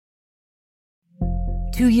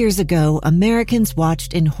2 years ago, Americans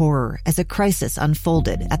watched in horror as a crisis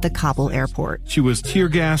unfolded at the Kabul airport. She was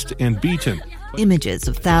tear-gassed and beaten. Images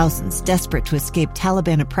of thousands desperate to escape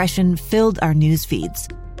Taliban oppression filled our news feeds.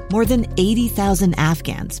 More than 80,000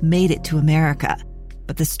 Afghans made it to America.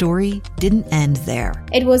 But the story didn't end there.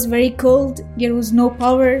 It was very cold. There was no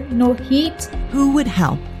power, no heat. Who would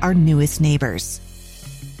help our newest neighbors?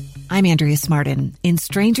 I'm Andrea Smartin. In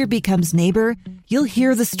Stranger Becomes Neighbor, you'll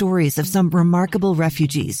hear the stories of some remarkable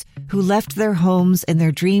refugees who left their homes and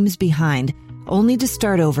their dreams behind, only to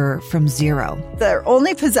start over from zero. Their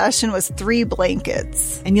only possession was 3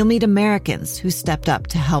 blankets. And you'll meet Americans who stepped up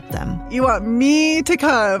to help them. You want me to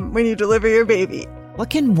come when you deliver your baby. What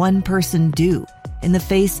can one person do in the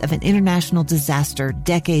face of an international disaster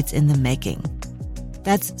decades in the making?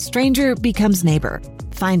 That's Stranger Becomes Neighbor.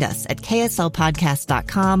 Find us at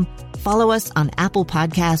kslpodcast.com. Follow us on Apple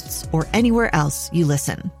Podcasts or anywhere else you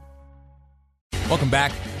listen. Welcome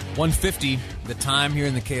back. 1:50, the time here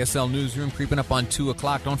in the KSL newsroom, creeping up on 2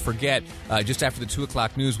 o'clock. Don't forget, just after the 2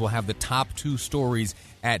 o'clock news, we'll have the top 2 stories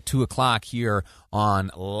at 2 o'clock here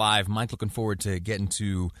on Live. Mike, looking forward to getting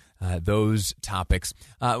to those topics.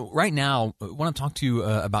 Right now, I want to talk to you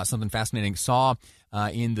about something fascinating. Saw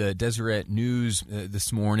in the Deseret News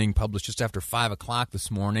this morning, published just after 5 o'clock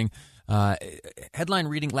this morning, headline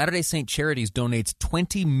reading, Latter-day Saint Charities donates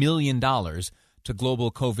 $20 million to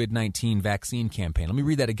global COVID-19 vaccine campaign. Let me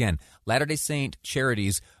read that again. Latter-day Saint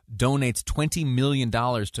Charities donates $20 million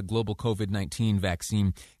to global COVID-19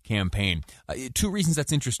 vaccine campaign. 2 reasons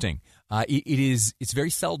that's interesting. It's very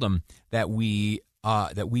seldom that we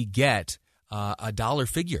get a dollar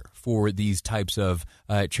figure for these types of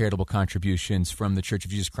charitable contributions from the Church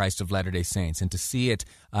of Jesus Christ of Latter-day Saints. And to see it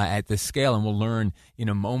at this scale, and we'll learn in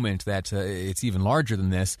a moment that it's even larger than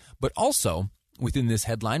this, but also within this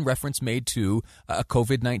headline, reference made to a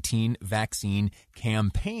COVID-19 vaccine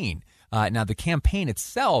campaign. Now, the campaign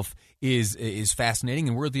itself is fascinating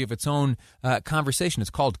and worthy of its own conversation. It's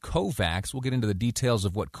called Covax. We'll get into the details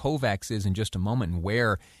of what Covax is in just a moment and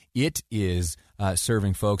where it is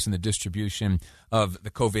serving folks in the distribution of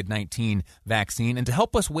the COVID-19 vaccine. And to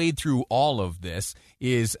help us wade through all of this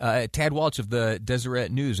is Tad Walsh of the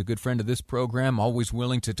Deseret News, a good friend of this program, always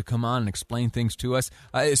willing to come on and explain things to us.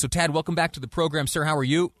 So, Tad, welcome back to the program. Sir, how are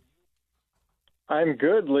you? I'm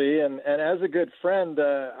good, Lee, and as a good friend,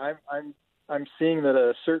 I'm seeing that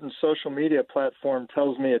a certain social media platform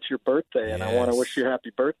tells me it's your birthday, and yes. I want to wish you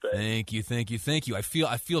happy birthday. Thank you. I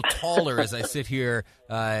feel taller as I sit here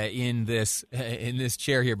in this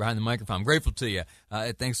chair here behind the microphone. I'm grateful to you.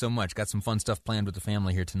 Thanks so much. Got some fun stuff planned with the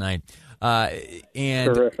family here tonight.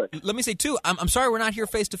 And terrific. Let me say too, I'm sorry we're not here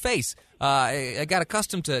face to face. I got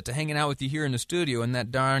accustomed to hanging out with you here in the studio, and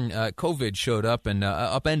that darn COVID showed up and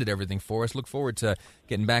upended everything for us. Look forward to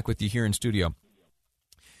getting back with you here in studio.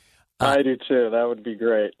 I do too. That would be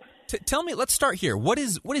great. Tell me, let's start here. What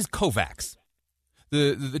is Covax?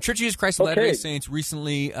 The Church of Jesus Christ of Latter-day Saints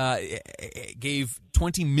recently gave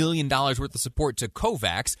 $20 million worth of support to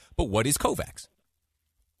Covax, but what is Covax?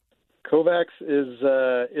 Covax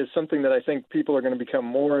is something that I think people are going to become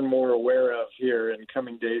more and more aware of here in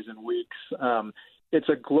coming days and weeks. It's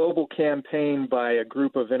a global campaign by a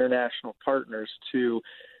group of international partners to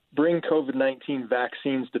bring COVID-19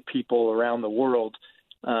 vaccines to people around the world,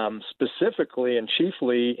 specifically and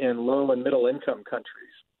chiefly in low and middle income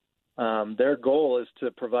countries. Their goal is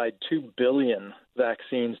to provide 2 billion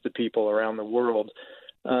vaccines to people around the world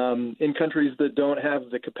in countries that don't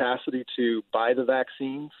have the capacity to buy the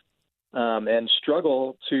vaccines and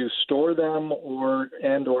struggle to store them or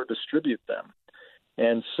distribute them.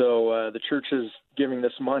 And so the church is giving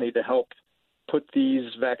this money to help put these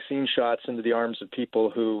vaccine shots into the arms of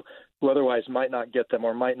people who otherwise might not get them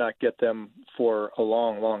or might not get them for a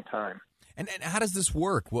long, long time. And how does this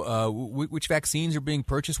work? Which vaccines are being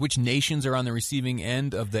purchased? Which nations are on the receiving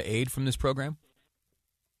end of the aid from this program?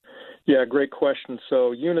 Yeah, great question.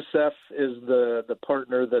 So UNICEF is the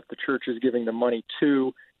partner that the church is giving the money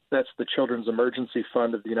to. That's the Children's Emergency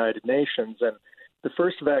Fund of the United Nations. And the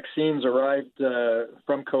first vaccines arrived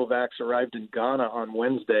from Covax arrived in Ghana on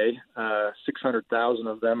Wednesday, 600,000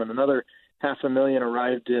 of them, and another 500,000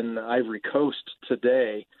 arrived in Ivory Coast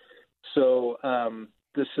today. So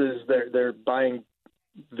this is they're buying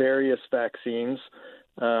various vaccines,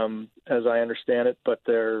 as I understand it, but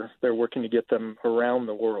they're working to get them around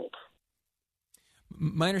the world.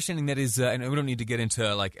 My understanding that is, and we don't need to get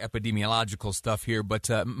into like epidemiological stuff here, but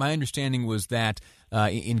my understanding was that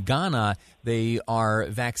in Ghana they are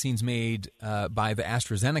vaccines made by the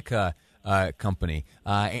AstraZeneca company.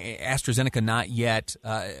 AstraZeneca not yet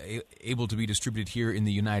able to be distributed here in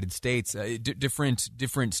the United States.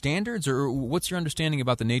 Different standards, or what's your understanding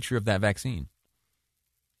about the nature of that vaccine?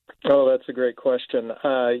 Oh, that's a great question.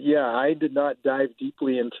 I did not dive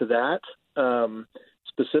deeply into that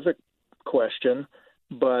specific question,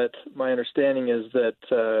 but my understanding is that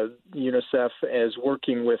UNICEF is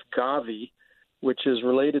working with Gavi, which is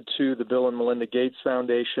related to the Bill and Melinda Gates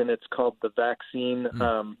Foundation. It's called the Vaccine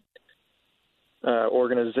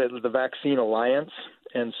the Vaccine Alliance,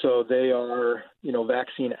 and so they are,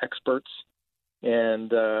 vaccine experts,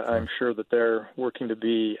 and I'm sure that they're working to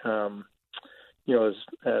be, as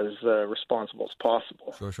responsible as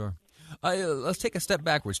possible. Sure. Let's take a step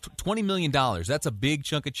backwards. $20 million. That's a big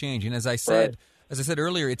chunk of change, and as I said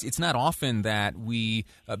earlier, it's not often that we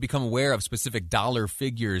become aware of specific dollar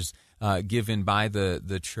figures given by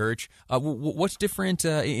the church. What's different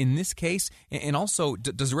in this case? And also,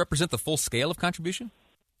 does it represent the full scale of contribution?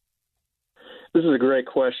 This is a great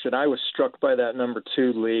question. I was struck by that number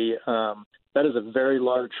too, Lee. That is a very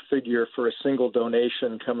large figure for a single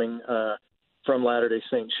donation coming from Latter-day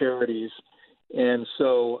Saint Charities. And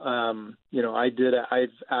so, I've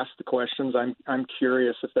asked the questions. I'm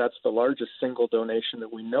curious if that's the largest single donation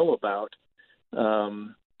that we know about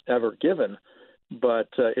ever given. But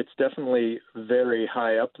it's definitely very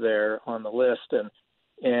high up there on the list,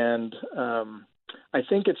 and I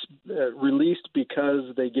think it's released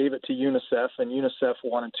because they gave it to UNICEF, and UNICEF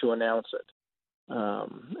wanted to announce it,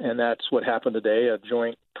 and that's what happened today. A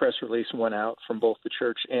joint press release went out from both the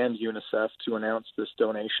church and UNICEF to announce this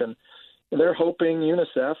donation. And they're hoping,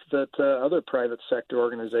 UNICEF, that other private sector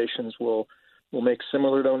organizations will make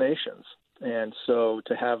similar donations, and so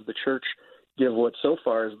to have the church give what so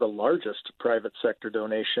far is the largest private sector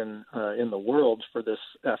donation in the world for this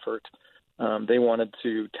effort. They wanted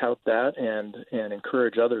to tout that and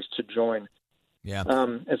encourage others to join. Yeah.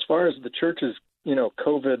 As far as the church's,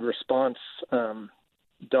 COVID response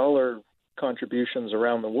dollar contributions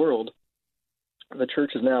around the world, the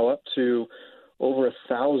church is now up to over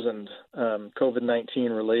 1,000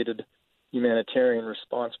 COVID-19 related humanitarian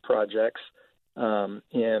response projects in,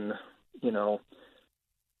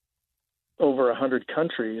 over 100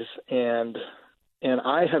 countries, and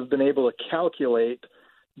I have been able to calculate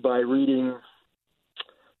by reading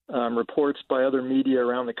reports by other media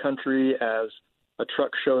around the country as a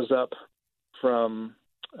truck shows up from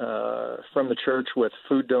the church with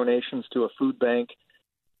food donations to a food bank,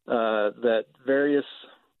 that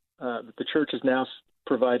the church has now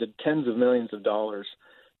provided tens of millions of dollars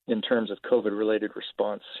in terms of COVID-related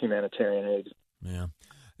response humanitarian aid. Yeah.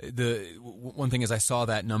 The one thing is, I saw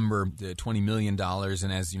that number, the $20 million,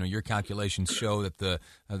 and as you know, your calculations show that the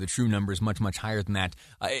true number is much, much higher than that.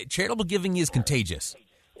 Charitable giving is contagious.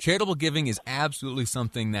 Charitable giving is absolutely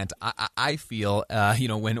something that I feel,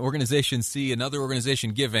 when organizations see another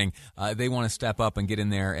organization giving, they want to step up and get in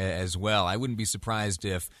there as well. I wouldn't be surprised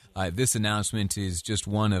if this announcement is just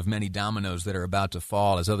one of many dominoes that are about to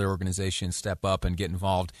fall as other organizations step up and get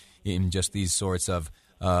involved in just these sorts of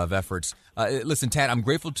efforts. Listen, Tad, I'm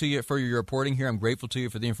grateful to you for your reporting here. I'm grateful to you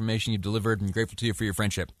for the information you've delivered, and grateful to you for your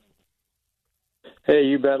friendship. Hey,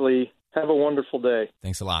 you bet, Lee. Have a wonderful day.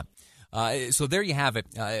 Thanks a lot. So there you have it.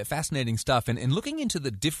 Fascinating stuff. And looking into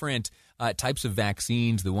the different types of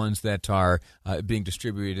vaccines, the ones that are being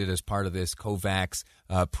distributed as part of this Covax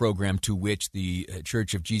program to which the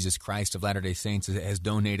Church of Jesus Christ of Latter-day Saints has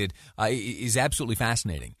donated, is absolutely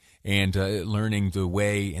fascinating. And learning the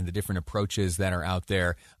way and the different approaches that are out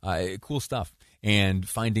there, cool stuff. And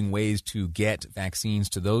finding ways to get vaccines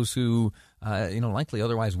to those who, likely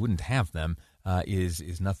otherwise wouldn't have them.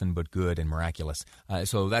 Is nothing but good and miraculous.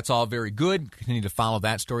 So that's all very good. Continue to follow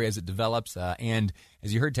that story as it develops. And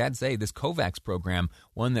as you heard Tad say, this Covax program,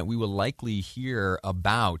 one that we will likely hear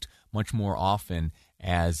about much more often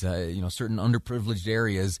as certain underprivileged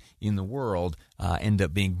areas in the world end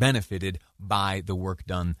up being benefited by the work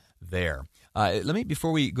done there.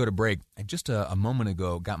 Before we go to break, just a moment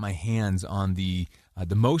ago got my hands on the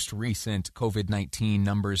most recent COVID-19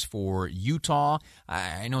 numbers for Utah.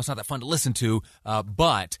 I know it's not that fun to listen to,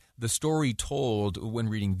 but the story told when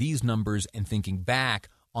reading these numbers and thinking back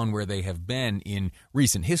on where they have been in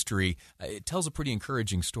recent history, it tells a pretty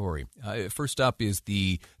encouraging story. First up is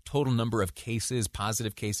the total number of cases,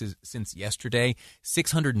 positive cases since yesterday,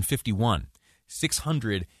 651.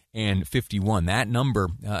 651. That number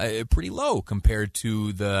pretty low compared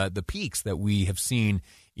to the peaks that we have seen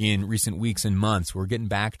in recent weeks and months. We're getting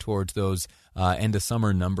back towards those end of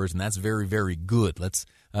summer numbers, and that's very, very good. Let's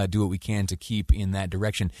do what we can to keep in that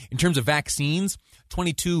direction. In terms of vaccines,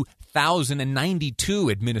 22,092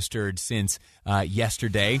 administered since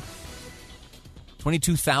yesterday.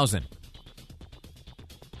 22,000.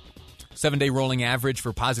 7-day rolling average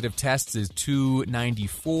for positive tests is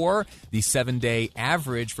 294. The 7-day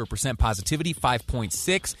average for percent positivity,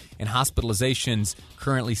 5.6. And hospitalizations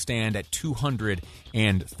currently stand at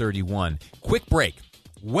 231. Quick break.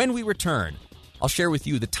 When we return, I'll share with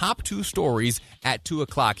you the top 2 stories at 2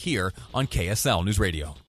 o'clock here on KSL News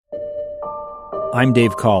Radio. I'm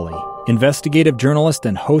Dave Cawley, investigative journalist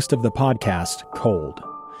and host of the podcast Cold.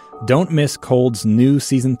 Don't miss Cold's new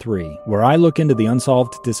Season 3, where I look into the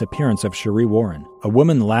unsolved disappearance of Cherie Warren, a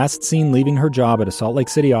woman last seen leaving her job at a Salt Lake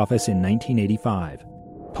City office in 1985.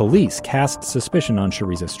 Police cast suspicion on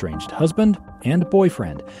Cherie's estranged husband and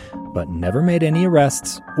boyfriend, but never made any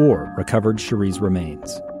arrests or recovered Cherie's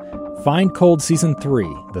remains. Find Cold Season 3,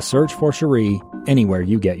 The Search for Cherie, anywhere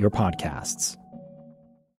you get your podcasts.